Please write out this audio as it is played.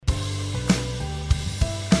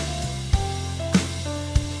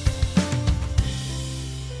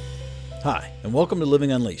Hi, and welcome to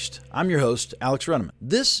Living Unleashed. I'm your host, Alex Runneman.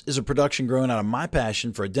 This is a production growing out of my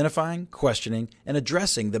passion for identifying, questioning, and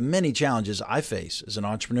addressing the many challenges I face as an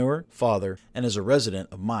entrepreneur, father, and as a resident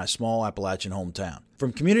of my small Appalachian hometown.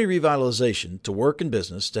 From community revitalization to work and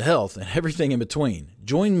business to health and everything in between,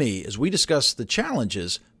 join me as we discuss the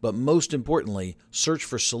challenges, but most importantly, search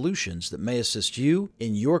for solutions that may assist you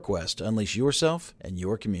in your quest to unleash yourself and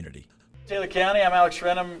your community. Taylor County, I'm Alex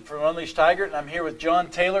Renham from Unleashed Tiger, and I'm here with John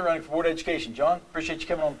Taylor running for Board of Education. John, appreciate you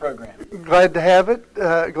coming on the program. Glad to have it.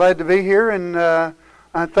 Glad to be here, and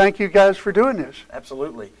I thank you guys for doing this.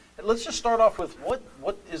 Absolutely. And let's just start off with what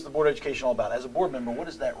is the Board of Education all about? As a board member, what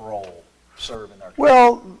does that role serve in our community?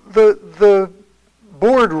 Well, the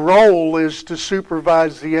board role is to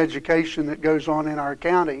supervise the education that goes on in our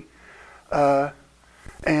county,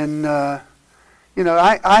 You know,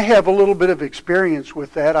 I have a little bit of experience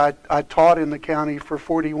with that. I taught in the county for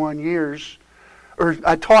 41 years, or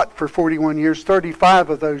I taught for 41 years. 35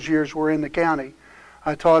 of those years were in the county.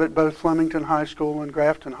 I taught at both Flemington High School and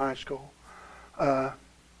Grafton High School.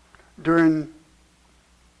 During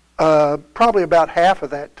probably about half of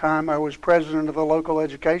that time, I was president of the local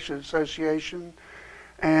education association,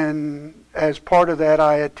 and as part of that,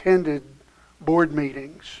 I attended board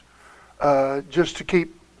meetings just to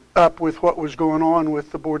keep up with what was going on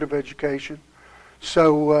with the Board of Education.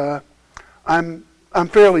 So I'm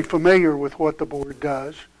fairly familiar with what the board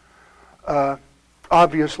does.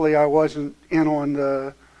 Obviously, I wasn't in on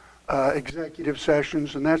the executive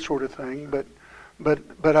sessions and that sort of thing,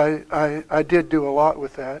 but I did do a lot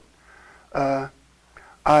with that.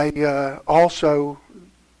 I also,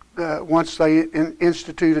 once they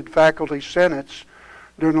instituted faculty senates,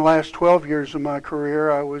 during the last 12 years of my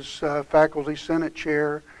career, I was faculty senate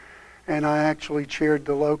chair, and I actually chaired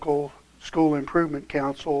the local school improvement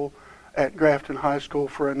council at Grafton High School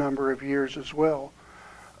for a number of years as well.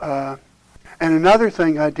 And another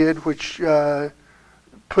thing I did, which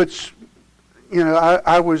puts, you know,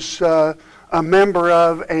 I was a member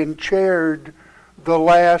of and chaired the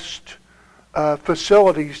last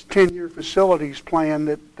facilities, 10-year facilities plan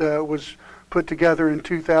that was put together in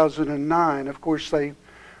 2009. Of course, they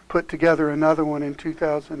put together another one in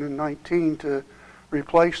 2019 to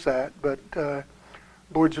replace that, but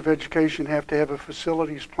boards of education have to have a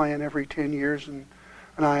facilities plan every 10 years, and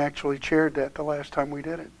I actually chaired that the last time we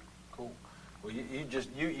did it. Cool. Well,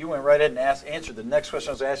 you went right ahead and answered the next question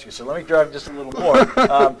I was asking you, so let me drive just a little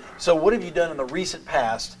more. So what have you done in the recent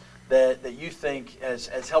past that you think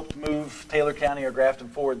has helped move Taylor County or Grafton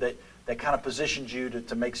forward that kind of positions you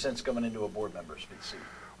to make sense coming into a board member's seat?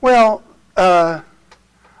 Well, I'm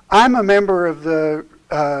a member of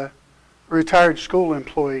the retired school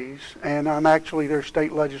employees, and I'm actually their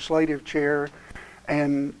state legislative chair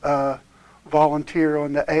and volunteer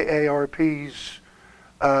on the AARP's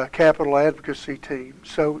capital advocacy team.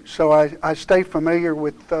 So I stay familiar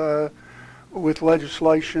with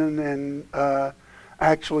legislation, and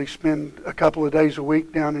actually spend a couple of days a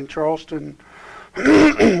week down in Charleston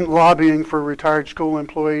lobbying for retired school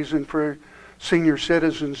employees and for senior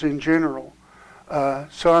citizens in general.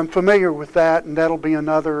 So I'm familiar with that, and that'll be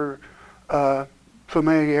another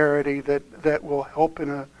familiarity that will help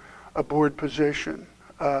in a board position.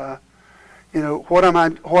 You know, what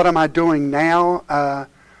am I doing now?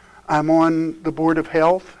 I'm on the Board of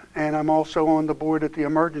Health, and I'm also on the board at the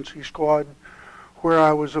Emergency Squad, where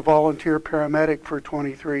I was a volunteer paramedic for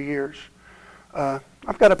 23 years.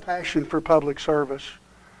 I've got a passion for public service,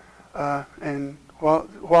 and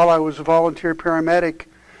while I was a volunteer paramedic,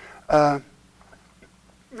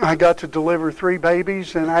 I got to deliver 3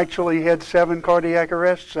 babies and actually had 7 cardiac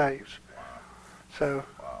arrest saves. So,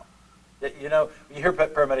 wow. You know, when you hear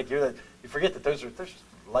paramedic, you forget that there's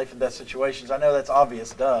life and death situations. I know that's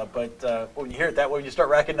obvious, but when you hear it that way, when you start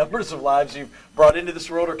racking numbers of lives you've brought into this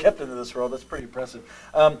world or kept into this world, that's pretty impressive.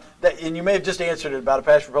 And you may have just answered it about a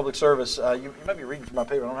passion for public service. You might be reading from my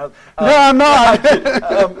paper. I don't have. No, I'm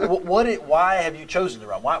not. Why have you chosen to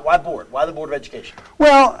run? Why board? Why the Board of Education?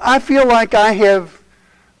 Well, I feel like I have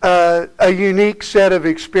a unique set of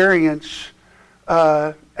experience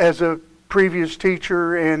as a previous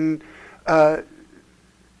teacher, and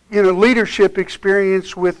leadership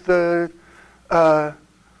experience with the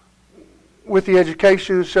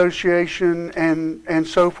Education Association and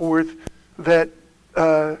so forth, that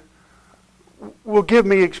will give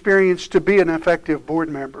me experience to be an effective board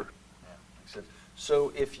member. Yeah.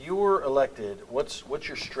 So if you're elected, what's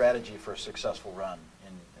your strategy for a successful run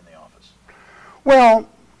in the office? Well,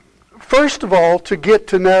 first of all, to get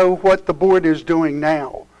to know what the board is doing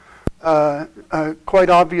now. Quite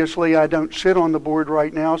obviously, I don't sit on the board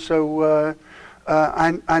right now, so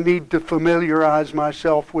I need to familiarize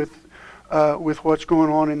myself with with what's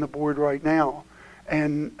going on in the board right now,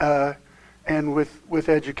 and with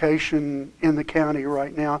education in the county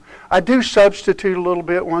right now. I do substitute a little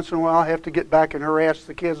bit once in a while. I have to get back and harass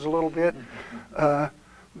the kids a little bit,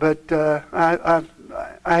 but I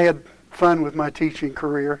had fun with my teaching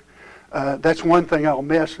career. That's one thing I'll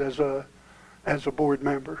miss as a board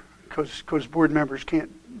member, because board members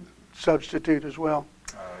can't substitute as well.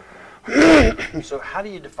 Okay. So how do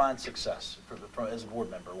you define success as a board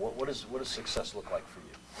member? What does success look like for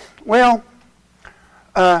you? Well,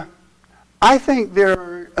 I think there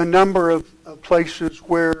are a number of places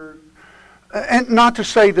where, and not to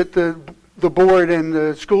say that the board and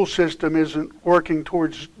the school system isn't working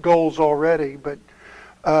towards goals already, but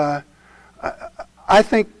I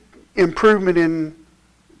think improvement in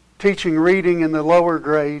teaching reading in the lower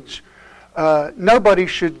grades, nobody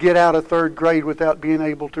should get out of third grade without being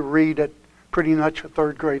able to read at pretty much a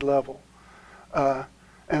third grade level. And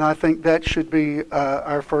I think that should be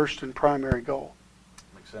our first and primary goal.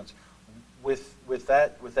 Makes sense. With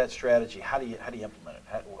that strategy, how do you implement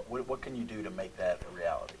it? What can you do to make that a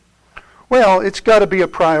reality? Well, it's got to be a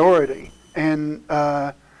priority, and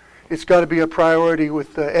it's got to be a priority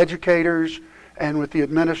with the educators and with the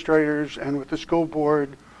administrators and with the school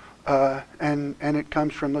board, and it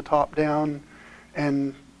comes from the top down,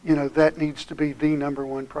 and that needs to be the number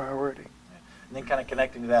one priority. And then kind of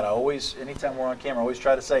connecting to that, anytime we're on camera, I always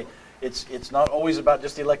try to say, it's not always about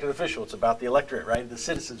just the elected official. It's about the electorate, right? The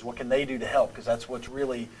citizens. What can they do to help? Because that's what's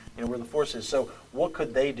really, where the force is. So what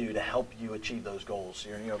could they do to help you achieve those goals?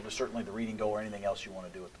 Certainly the reading goal or anything else you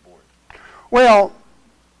want to do with the board. Well,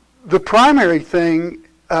 the primary thing,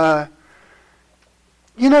 there's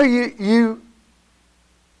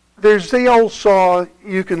the old saw,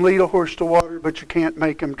 you can lead a horse to water, but you can't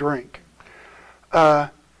make him drink.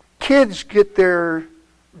 Kids get their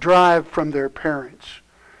drive from their parents.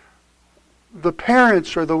 The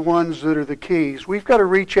parents are the ones that are the keys. We've got to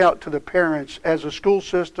reach out to the parents as a school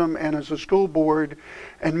system and as a school board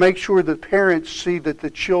and make sure the parents see that the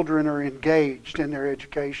children are engaged in their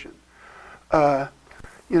education.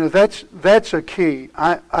 That's a key.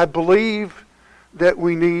 I believe that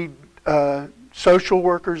we need social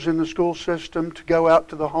workers in the school system to go out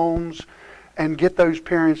to the homes and get those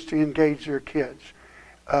parents to engage their kids.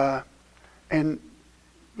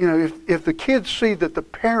 If the kids see that the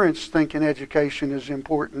parents think an education is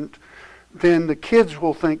important, then the kids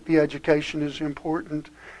will think the education is important,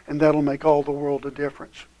 and that'll make all the world a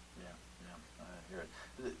difference. Yeah, I hear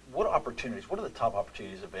it. What are the top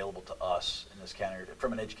opportunities available to us in this county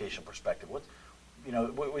from an educational perspective?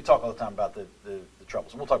 We talk all the time about the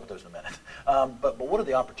troubles, and we'll talk about those in a minute. But what are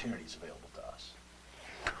the opportunities available to us?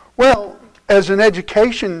 Well, as an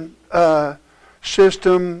education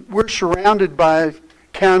system, we're surrounded by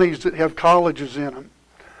counties that have colleges in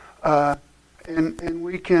them, and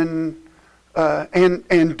we can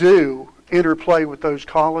and do interplay with those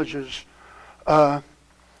colleges. But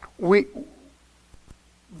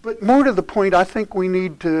more to the point, I think we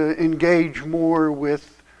need to engage more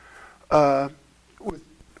with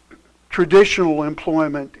traditional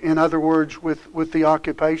employment. In other words, with the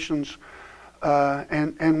occupations,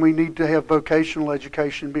 and we need to have vocational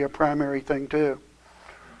education be a primary thing too.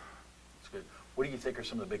 That's good. What do you think are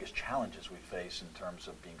some of the biggest challenges we face in terms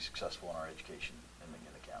of being successful in our education in the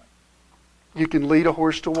county? You can lead a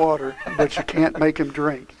horse to water, but you can't make him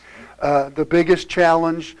drink. The biggest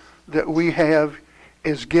challenge that we have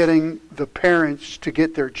is getting the parents to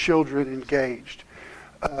get their children engaged.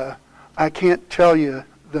 I can't tell you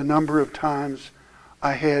the number of times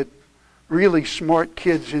I had really smart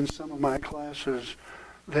kids in some of my classes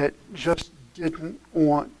that just didn't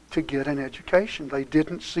want to get an education. They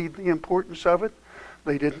didn't see the importance of it.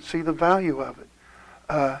 They didn't see the value of it.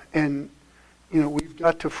 And we've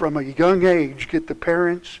got to, from a young age, get the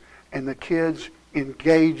parents and the kids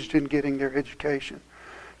engaged in getting their education.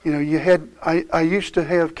 I used to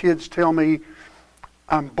have kids tell me,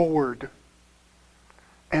 I'm bored.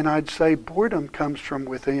 And I'd say boredom comes from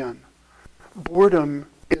within. Boredom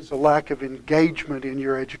is a lack of engagement in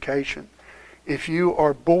your education. If you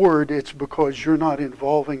are bored, it's because you're not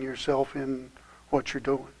involving yourself in what you're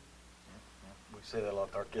doing. We say that a lot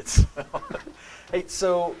to our kids. Hey,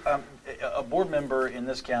 so a board member in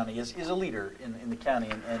this county is a leader in the county.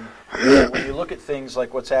 And when you look at things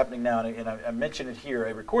like what's happening now, and I mention it here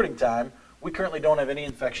at recording time, we currently don't have any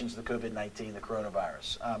infections of the COVID-19, the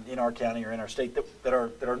coronavirus, in our county or in our state that are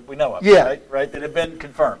we know of, yeah. right, that have been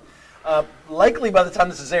confirmed. Likely by the time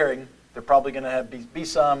this is airing, they're probably going to be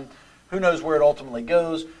some. Who knows where it ultimately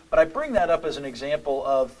goes? But I bring that up as an example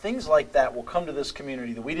of things like that will come to this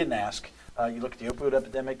community that we didn't ask. You look at the opioid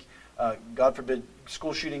epidemic, God forbid,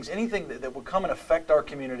 school shootings, anything that would come and affect our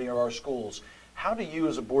community or our schools. How do you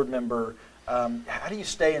as a board member, how do you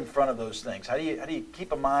stay in front of those things? How do you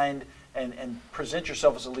keep a mind and present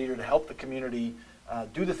yourself as a leader to help the community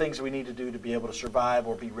do the things we need to do to be able to survive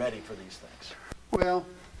or be ready for these things? Well,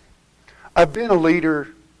 I've been a leader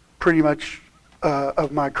pretty much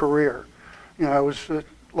of my career. I was,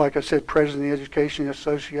 like I said, president of the Education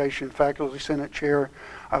Association, faculty senate chair.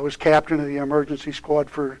 I was captain of the emergency squad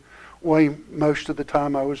for most of the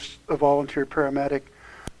time. I was a volunteer paramedic.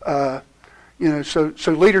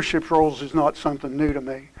 So leadership roles is not something new to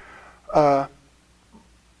me.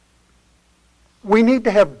 We need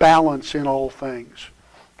to have balance in all things.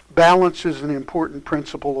 Balance is an important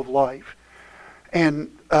principle of life.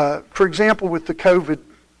 And for example, with the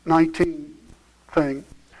COVID-19 thing,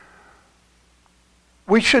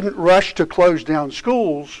 we shouldn't rush to close down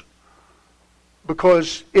schools,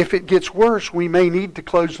 because if it gets worse, we may need to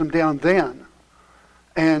close them down then.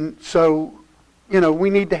 And so, we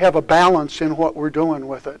need to have a balance in what we're doing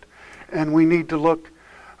with it. And we need to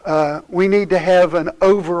we need to have an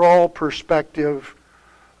overall perspective,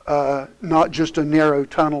 not just a narrow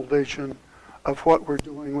tunnel vision of what we're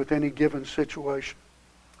doing with any given situation.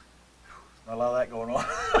 Not a lot of that going on.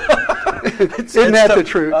 Isn't that the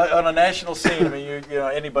truth? On a national scene, I mean,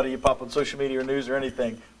 anybody you pop on social media or news or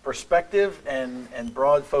anything, perspective and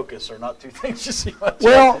broad focus are not two things you see much.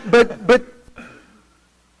 Well, but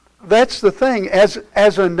that's the thing.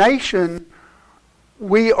 As a nation,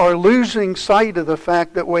 we are losing sight of the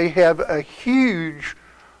fact that we have a huge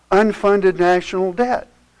unfunded national debt.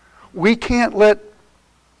 We can't let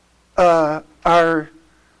our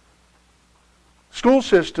school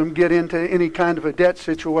system get into any kind of a debt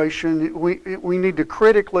situation. We need to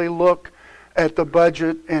critically look at the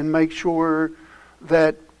budget and make sure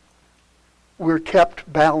that we're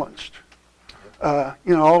kept balanced.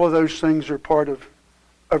 All of those things are part of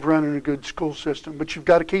running a good school system. But you've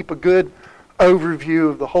got to keep a good overview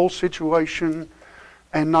of the whole situation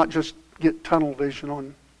and not just get tunnel vision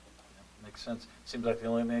on. Makes sense. Seems like the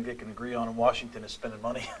only thing they can agree on in Washington is spending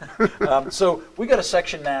money. So we got a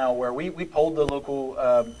section now where we polled the local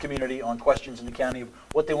community on questions in the county of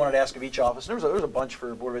what they wanted to ask of each office. And there was a bunch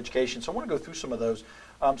for Board of Education, so I want to go through some of those.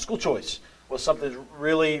 School choice was something that's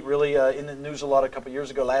really in the news a lot a couple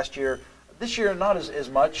years ago, last year. This year, not as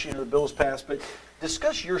much. The bill was passed, but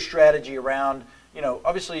discuss your strategy around.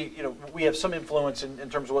 Obviously, we have some influence in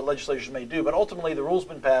terms of what legislators may do, but ultimately the rule's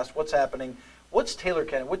been passed. What's happening? What's Taylor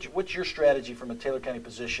County? What's your strategy from a Taylor County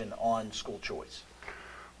position on school choice?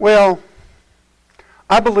 Well,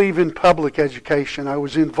 I believe in public education. I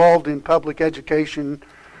was involved in public education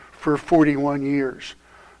for 41 years.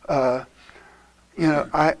 I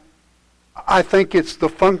think it's the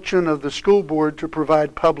function of the school board to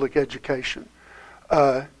provide public education.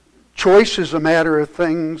 Choice is a matter of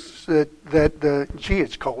things gee,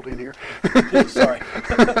 it's cold in here. Sorry.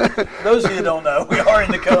 Those of you who don't know, we are in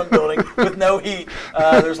the Cone building with no heat.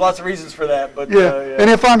 There's lots of reasons for that. But yeah. And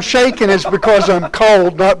if I'm shaking, it's because I'm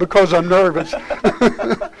cold, not because I'm nervous.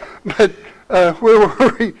 But where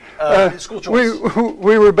were we? School choice.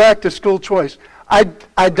 We were back to school choice.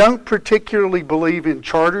 I don't particularly believe in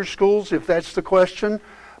charter schools, if that's the question.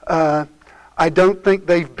 I don't think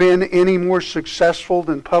they've been any more successful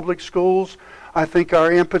than public schools. I think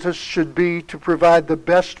our impetus should be to provide the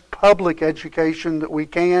best public education that we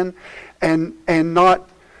can, and not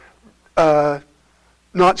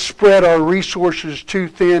spread our resources too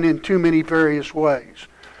thin in too many various ways.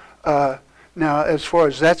 Now, as far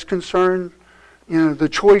as that's concerned, the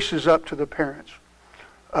choice is up to the parents,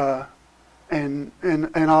 and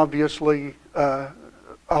obviously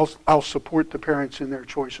I'll support the parents in their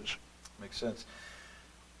choices. Makes sense.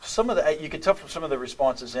 You can tell from some of the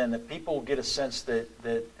responses that people get a sense that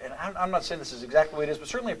and I'm not saying this is exactly the way it is, but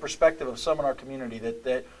certainly a perspective of some in our community that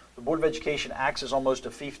the Board of Education acts as almost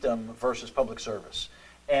a fiefdom versus public service.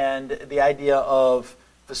 And the idea of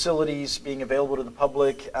facilities being available to the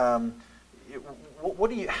public, what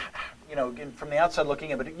do you, again, from the outside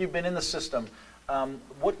looking in, but you've been in the system,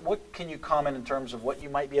 what can you comment in terms of what you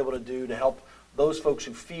might be able to do to help those folks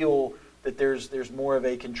who feel that there's more of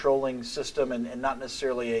a controlling system and not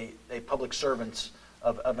necessarily a public servants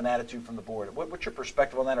of an attitude from the board? What's your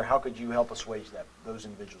perspective on that, or how could you help assuage those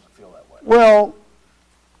individuals that feel that way? Well,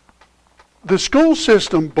 the school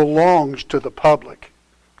system belongs to the public.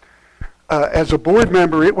 As a board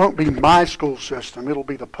member, it won't be my school system. It'll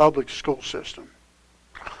be the public school system.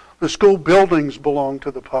 The school buildings belong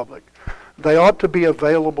to the public. They ought to be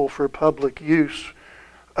available for public use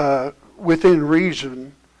within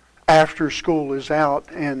reason after school is out.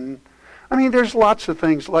 And I mean, there's lots of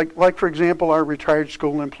things. Like for example, our retired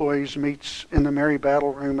school employees meets in the Mary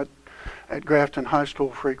Battle Room at Grafton High School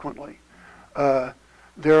frequently.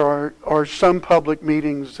 There are some public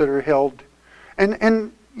meetings that are held,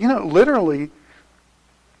 and literally,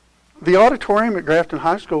 the auditorium at Grafton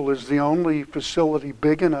High School is the only facility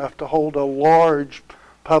big enough to hold a large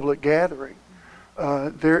public gathering.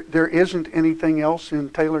 There isn't anything else in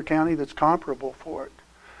Taylor County that's comparable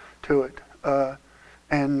to it,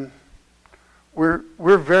 and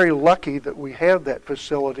we're very lucky that we have that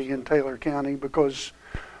facility in Taylor County because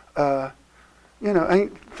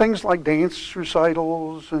things like dance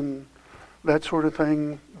recitals and that sort of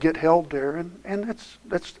thing get held there, and that's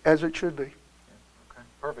as it should be. Okay,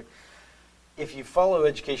 perfect. If you follow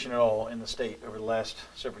education at all in the state over the last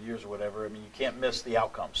several years or whatever, I mean, you can't miss the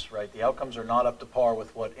outcomes, right? The outcomes are not up to par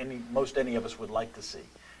with what any of us would like to see.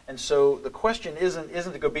 And so the question isn't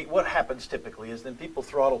to go beat. What happens typically is then people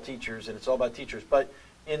throttle teachers, and it's all about teachers. But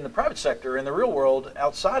in the private sector, in the real world,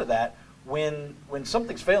 outside of that, when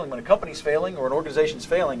something's failing, when a company's failing or an organization's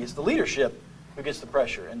failing, it's the leadership who gets the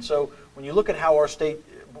pressure. And so when you look at how our state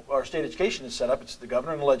education is set up, it's the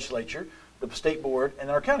governor and the legislature, the state board, and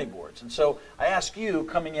our county boards. And so I ask you,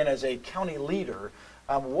 coming in as a county leader,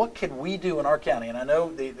 what can we do in our county? And I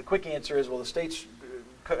know the quick answer is, well, the state's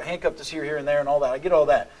handcuffed us here and there and all that. I get all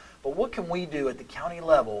that. But what can we do at the county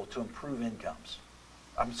level to improve incomes?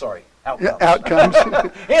 I'm sorry, outcomes. Yeah, outcomes.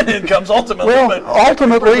 And incomes, ultimately. Well, but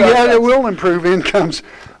ultimately, it will improve incomes.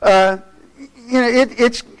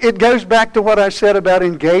 It goes back to what I said about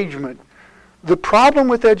engagement. The problem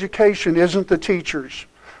with education isn't the teachers.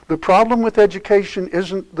 The problem with education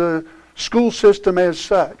isn't the school system as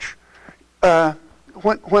such.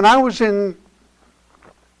 When I was in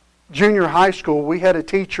junior high school, we had a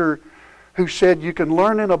teacher who said you can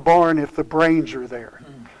learn in a barn if the brains are there.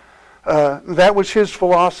 That was his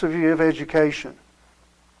philosophy of education.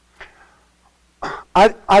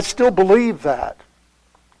 I still believe that.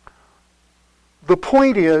 The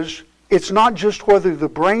point is, it's not just whether the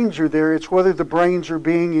brains are there, it's whether the brains are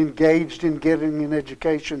being engaged in getting an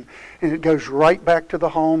education. And it goes right back to the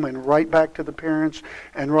home and right back to the parents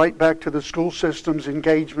and right back to the school system's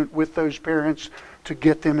engagement with those parents to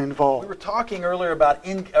get them involved. We were talking earlier about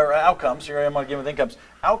outcomes. Here I am again with incomes.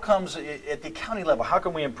 Outcomes at the county level, how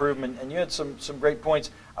can we improve them? And you had some great points.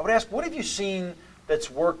 I would ask, what have you seen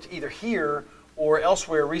that's worked either here or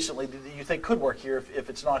elsewhere recently that you think could work here if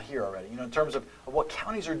it's not here already? In terms of what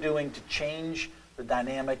counties are doing to change the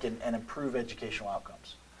dynamic and improve educational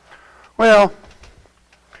outcomes. Well,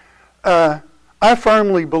 I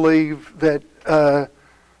firmly believe that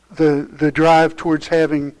the drive towards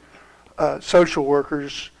having social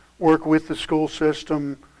workers work with the school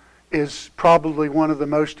system is probably one of the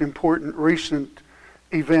most important recent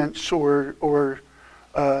events, or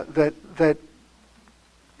that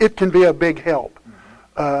it can be a big help.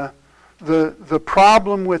 The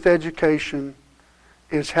problem with education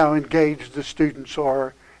is how engaged the students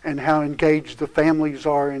are and how engaged the families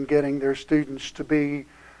are in getting their students to be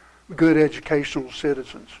good educational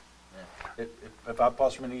citizens. If I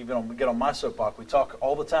pause for a minute, even get on my soapbox, we talk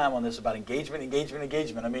all the time on this about engagement.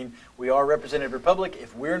 I mean, we are a representative republic.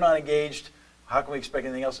 If we're not engaged, how can we expect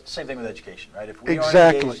anything else? Same thing with education, right? If we aren't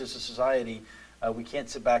engaged as a society, we can't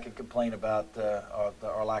sit back and complain about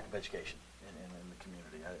our lack of education in the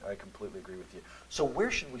community. I completely agree with you. So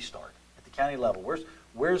where should we start at the county level? Where's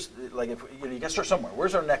like, if you got to start somewhere.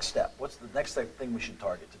 Where's our next step? What's the next thing we should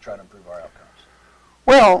target to try to improve our outcomes?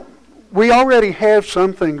 Well, we already have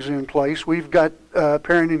some things in place. We've got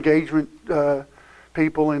parent engagement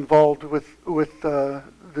people involved with the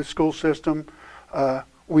school system.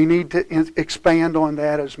 We need to expand on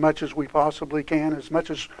that as much as we possibly can, as much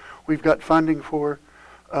as we've got funding for.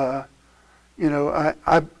 I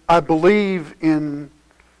believe in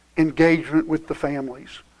engagement with the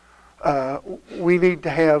families. We need to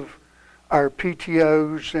have our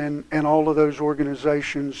PTOs and all of those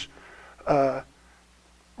organizations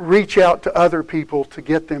reach out to other people to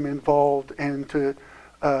get them involved and to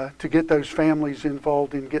get those families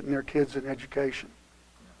involved in getting their kids an education.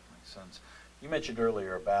 Yeah, makes sense. You mentioned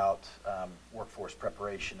earlier about workforce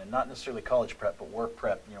preparation, and not necessarily college prep, but work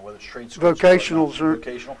prep. Whether it's trade schools, vocational.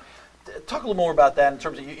 Talk a little more about that in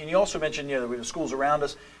terms of. And you also mentioned the schools around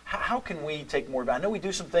us. How can we take more? I know we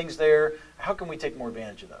do some things there. How can we take more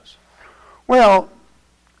advantage of those? Well,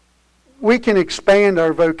 we can expand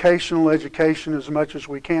our vocational education as much as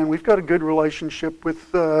we can. We've got a good relationship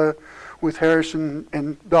with Harrison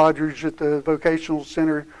and Doddridge at the vocational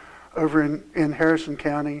center over in Harrison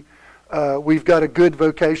County. We've got a good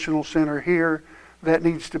vocational center here that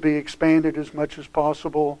needs to be expanded as much as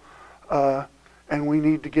possible. and we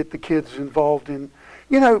need to get the kids involved in,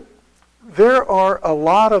 there are a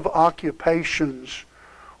lot of occupations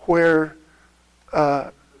where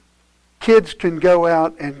kids can go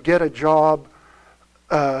out and get a job,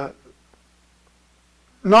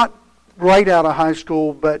 not right out of high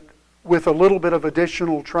school, but with a little bit of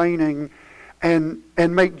additional training, and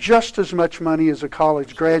make just as much money as a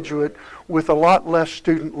college graduate with a lot less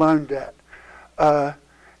student loan debt.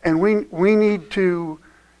 And we need to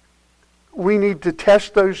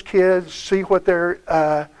test those kids, see what their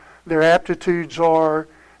aptitudes are,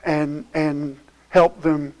 and help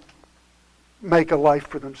them make a life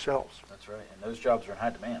for themselves. That's right, and those jobs are in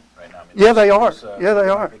high demand right now. Yeah, they are. Yeah, they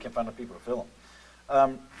are. They can't find enough people to fill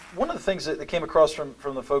them. One of the things that came across from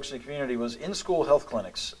the folks in the community was in-school health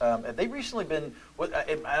clinics. Have they recently been,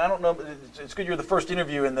 and I don't know, it's good you're the first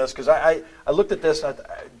interview in this, because I looked at this, and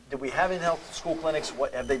did we have in-health school clinics?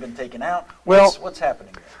 What have they been taken out? What's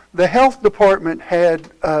happening there? The health department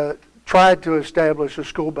had tried to establish a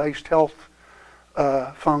school-based health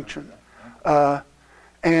function.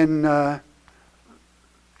 And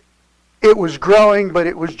it was growing, but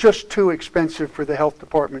it was just too expensive for the health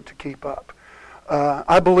department to keep up.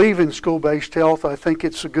 I believe in school-based health. I think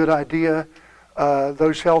it's a good idea.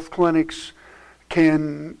 Those health clinics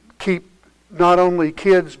can keep not only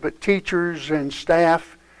kids but teachers and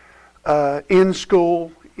staff in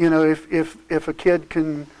school. If a kid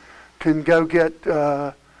can go get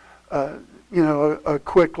a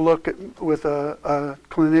quick look with a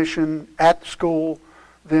clinician at school,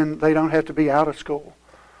 then they don't have to be out of school.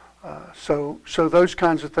 So those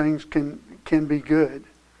kinds of things can be good.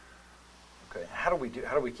 Okay. How do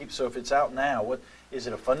we keep, so if it's out now, what is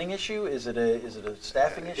it, a funding issue? Is it a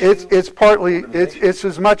staffing issue? It's partly, it's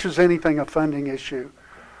as much as anything a funding issue.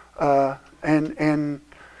 And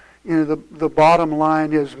the bottom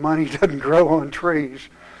line is money doesn't grow on trees.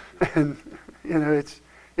 And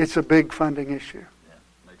it's a big funding issue. Yeah,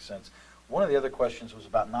 makes sense. One of the other questions was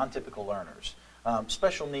about non-typical learners.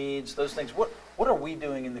 Special needs, those things. What are we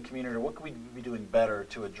doing in the community, or what could we be doing better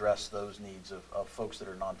to address those needs of folks that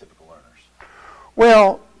are non-typical learners?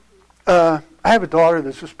 Well, I have a daughter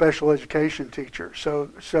that's a special education teacher, so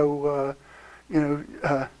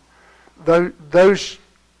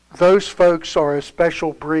those folks are a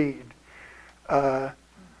special breed, and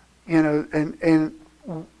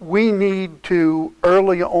we need to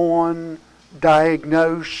early on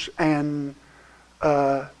diagnose and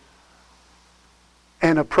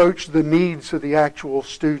approach the needs of the actual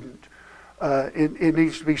student. It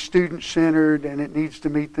needs to be student-centered, and it needs to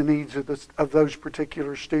meet the needs of those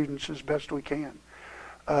particular students as best we can.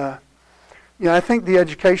 I think the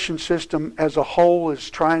education system as a whole is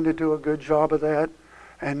trying to do a good job of that,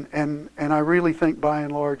 and I really think by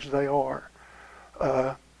and large they are.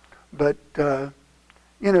 But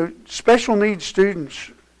special needs students,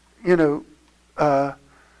 you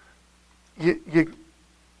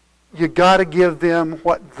got to give them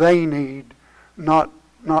what they need, not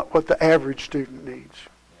what the average student needs.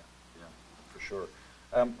 Yeah, for sure.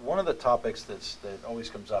 One of the topics that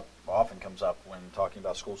often comes up when talking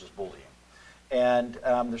about schools is bullying, and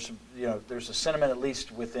there's a sentiment, at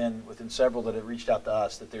least within several that have reached out to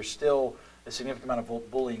us, that there's still a significant amount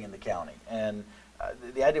of bullying in the county, and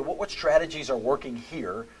the idea, what strategies are working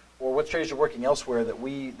here, or what strategies are working elsewhere that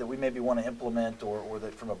we maybe want to implement, or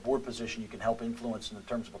that from a board position you can help influence in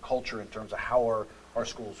terms of a culture, in terms of how our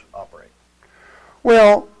schools operate.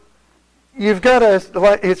 Well, you've got to,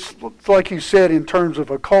 it's like you said, in terms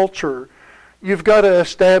of a culture, you've got to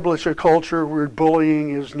establish a culture where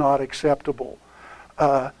bullying is not acceptable.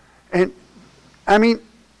 And I mean,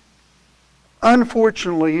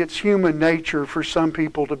 unfortunately, it's human nature for some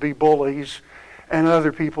people to be bullies and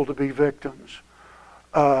other people to be victims.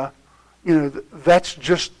 That's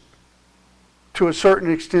just, to a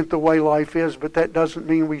certain extent, the way life is, but that doesn't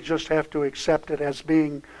mean we just have to accept it as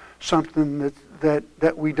being something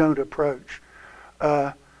that we don't approach.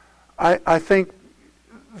 I think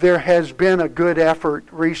there has been a good effort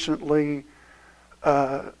recently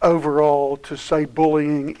overall to say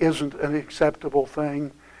bullying isn't an acceptable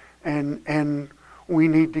thing, and we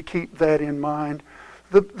need to keep that in mind.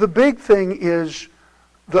 The big thing is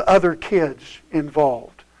the other kids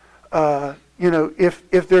involved.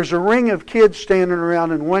 If there's a ring of kids standing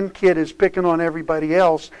around and one kid is picking on everybody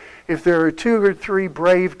else, if there are 2 or 3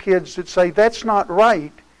 brave kids that say that's not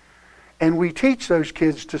right, and we teach those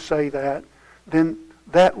kids to say that, then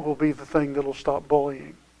that will be the thing that'll stop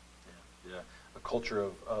bullying. Yeah. A culture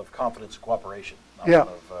of confidence and cooperation, not yeah.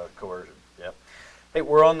 of coercion. Yeah. Hey,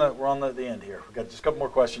 we're on the end here. We've got just a couple more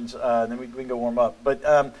questions, and then we can go warm up. But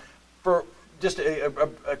just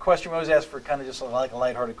a question we always ask for, kind of just like a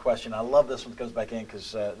lighthearted question. I love this one that goes back in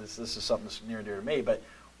because this is something that's near and dear to me. But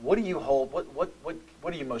what do you hold? What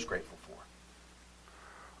are you most grateful for?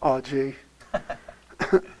 Oh, gee.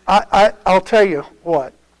 I'll tell you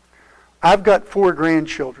what. I've got 4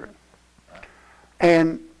 grandchildren,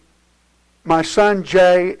 and my son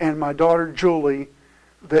Jay and my daughter Julie,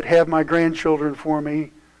 that have my grandchildren for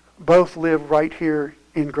me, both live right here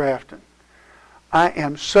in Grafton. I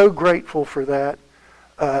am so grateful for that.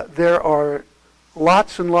 There are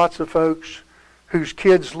lots and lots of folks whose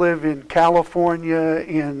kids live in California,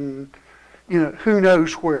 in who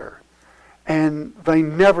knows where, and they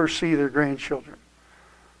never see their grandchildren.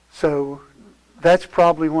 So that's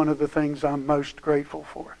probably one of the things I'm most grateful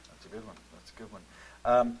for. That's a good one. That's a good one.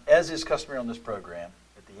 As is customary on this program,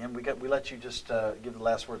 at the end we let you just give the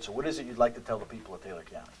last word. So what is it you'd like to tell the people of Taylor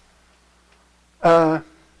County?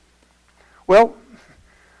 Well,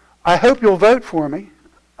 I hope you'll vote for me.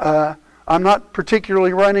 I'm not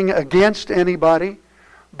particularly running against anybody,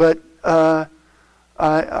 but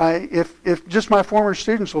if just my former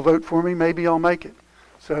students will vote for me, maybe I'll make it.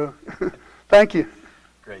 So, thank you.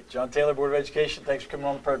 Great. John Taylor, Board of Education, thanks for coming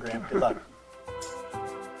on the program. Good luck.